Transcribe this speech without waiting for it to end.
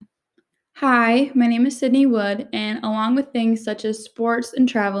Hi, my name is Sydney Wood, and along with things such as sports and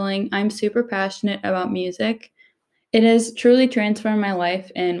traveling, I'm super passionate about music. It has truly transformed my life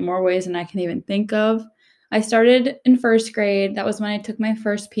in more ways than I can even think of. I started in first grade. That was when I took my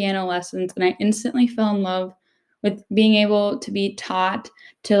first piano lessons, and I instantly fell in love with being able to be taught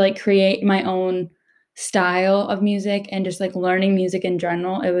to create my own style of music and just learning music in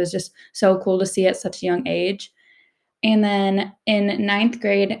general. It was just so cool to see at such a young age. And then in ninth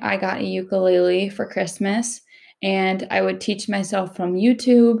grade, I got a ukulele for Christmas, and I would teach myself from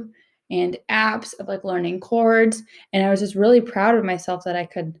YouTube and apps of learning chords. And I was just really proud of myself that I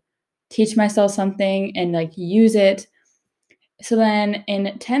could teach myself something and use it. So then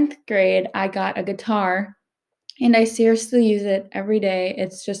in 10th grade, I got a guitar, and I seriously use it every day.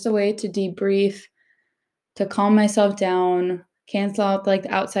 It's just a way to debrief, to calm myself down, cancel out the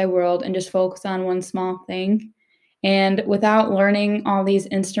outside world, and just focus on one small thing. And without learning all these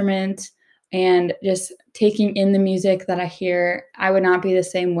instruments and just taking in the music that I hear, I would not be the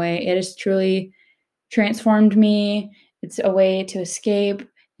same way. It has truly transformed me. It's a way to escape.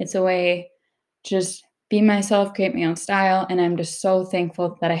 It's a way to just be myself, create my own style. And I'm just so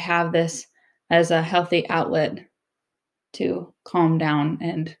thankful that I have this as a healthy outlet to calm down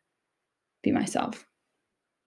and be myself.